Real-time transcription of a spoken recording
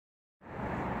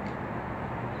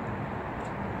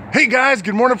Hey guys,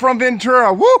 good morning from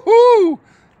Ventura. Woohoo!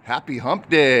 Happy hump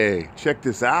day. Check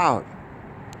this out.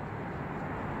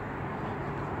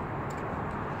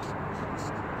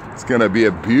 It's gonna be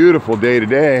a beautiful day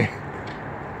today.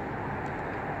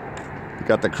 We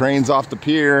got the cranes off the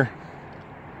pier.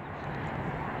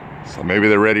 So maybe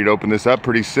they're ready to open this up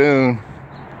pretty soon.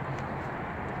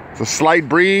 It's a slight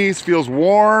breeze, feels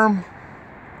warm.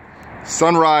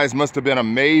 Sunrise must have been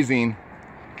amazing.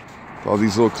 All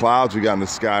these little clouds we got in the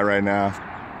sky right now.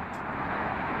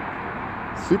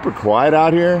 Super quiet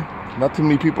out here. Not too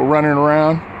many people running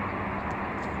around.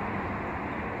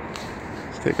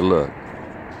 Let's take a look.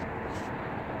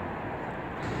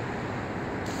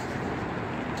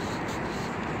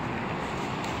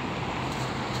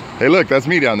 Hey look, that's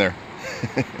me down there.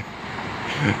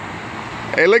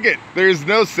 Hey look there's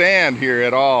no sand here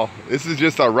at all. This is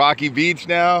just a rocky beach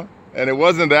now, and it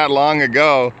wasn't that long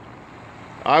ago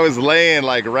I was laying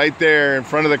like right there in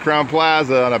front of the Crown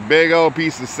Plaza on a big old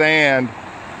piece of sand,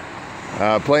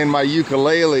 playing my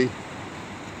ukulele.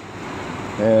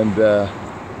 And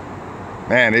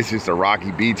man, it's just a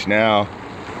rocky beach now.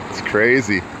 It's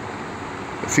crazy.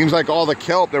 It seems like all the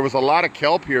kelp, there was a lot of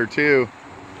kelp here too.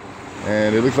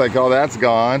 And it looks like all that's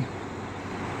gone.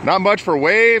 Not much for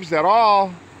waves at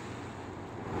all.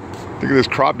 Look at this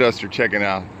crop duster checking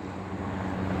out.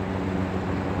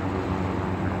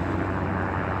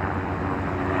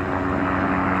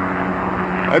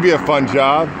 That'd be a fun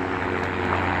job.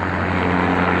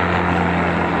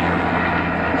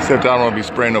 Except I don't want to be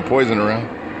spraying no poison around.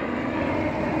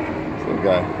 Some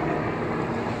guy.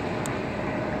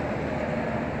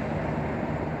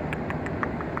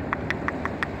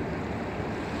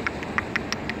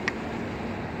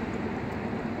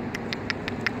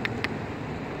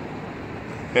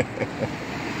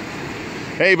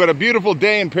 Hey, but a beautiful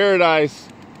day in paradise.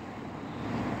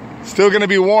 Still gonna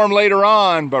be warm later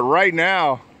on, but right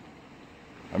now,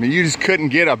 I mean, you just couldn't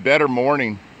get a better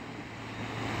morning.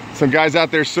 Some guys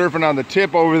out there surfing on the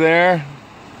tip over there.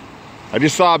 I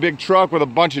just saw a big truck with a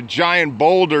bunch of giant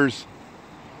boulders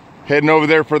heading over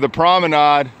there for the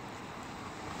promenade.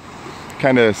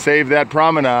 Kind of save that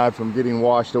promenade from getting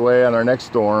washed away on our next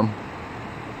storm.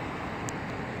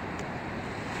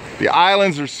 The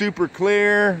islands are super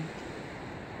clear.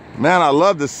 Man, I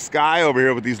love the sky over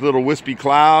here with these little wispy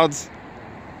clouds.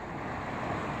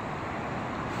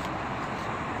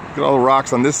 Look at all the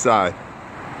rocks on this side.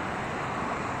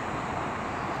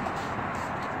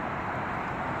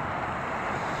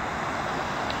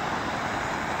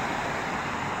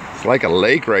 It's like a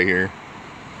lake right here.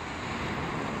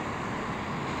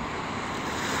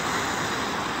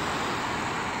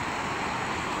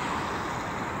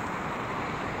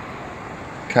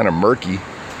 Kind of murky.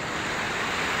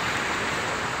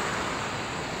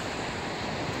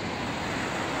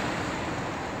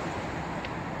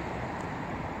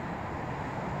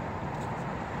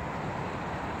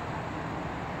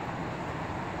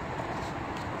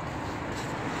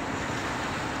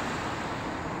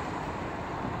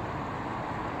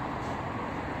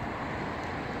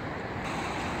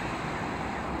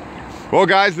 Well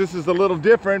guys, this is a little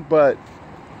different, but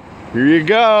here you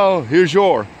go. Here's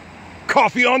your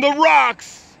coffee on the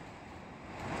rocks.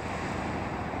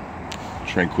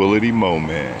 Tranquility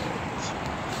moment.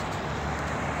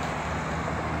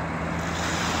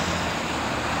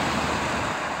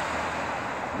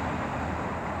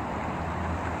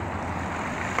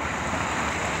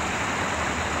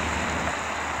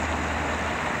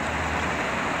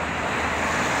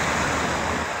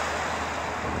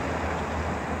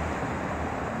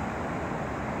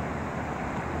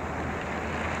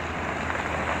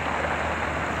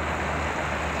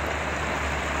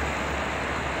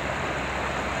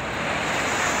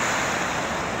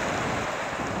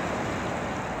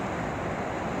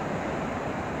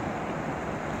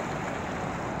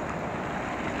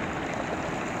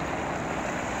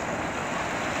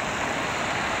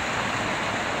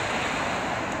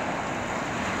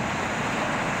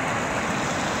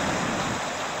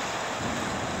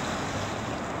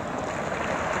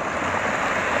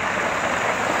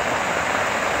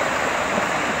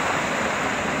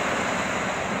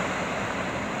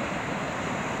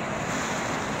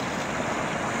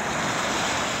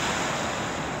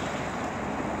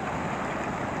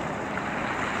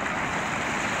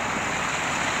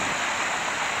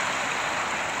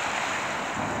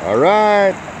 All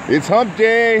right, it's hump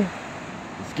day.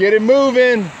 Let's get it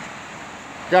moving.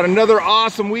 Got another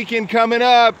awesome weekend coming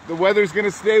up. The weather's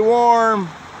gonna stay warm.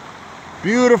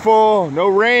 Beautiful, no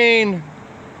rain.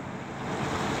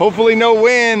 Hopefully no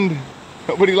wind.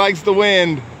 Nobody likes the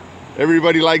wind.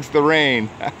 Everybody likes the rain.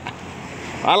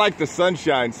 I like the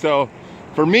sunshine. So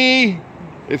for me,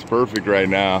 it's perfect right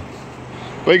now.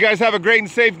 But you guys have a great and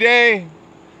safe day.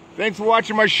 Thanks for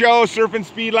watching my show, Surfing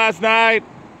Speed last night.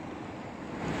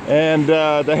 And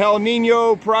the El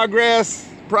Nino Progress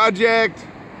Project.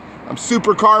 I'm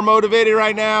super car motivated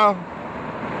right now.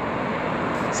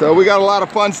 So we got a lot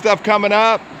of fun stuff coming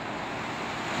up.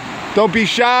 Don't be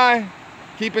shy.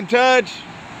 Keep in touch.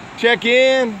 Check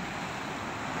in.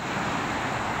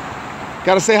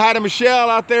 Got to say hi to Michelle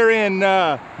out there in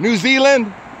New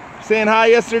Zealand. Saying hi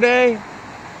yesterday.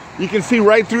 You can see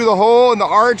right through the hole in the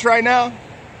arch right now.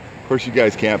 Of course you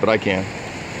guys can't, but I can.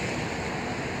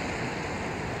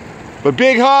 But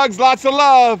big hugs, lots of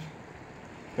love.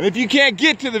 And if you can't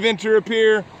get to the Ventura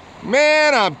Pier,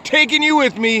 man, I'm taking you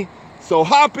with me. So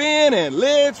hop in and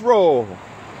let's roll.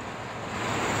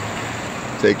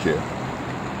 Take care.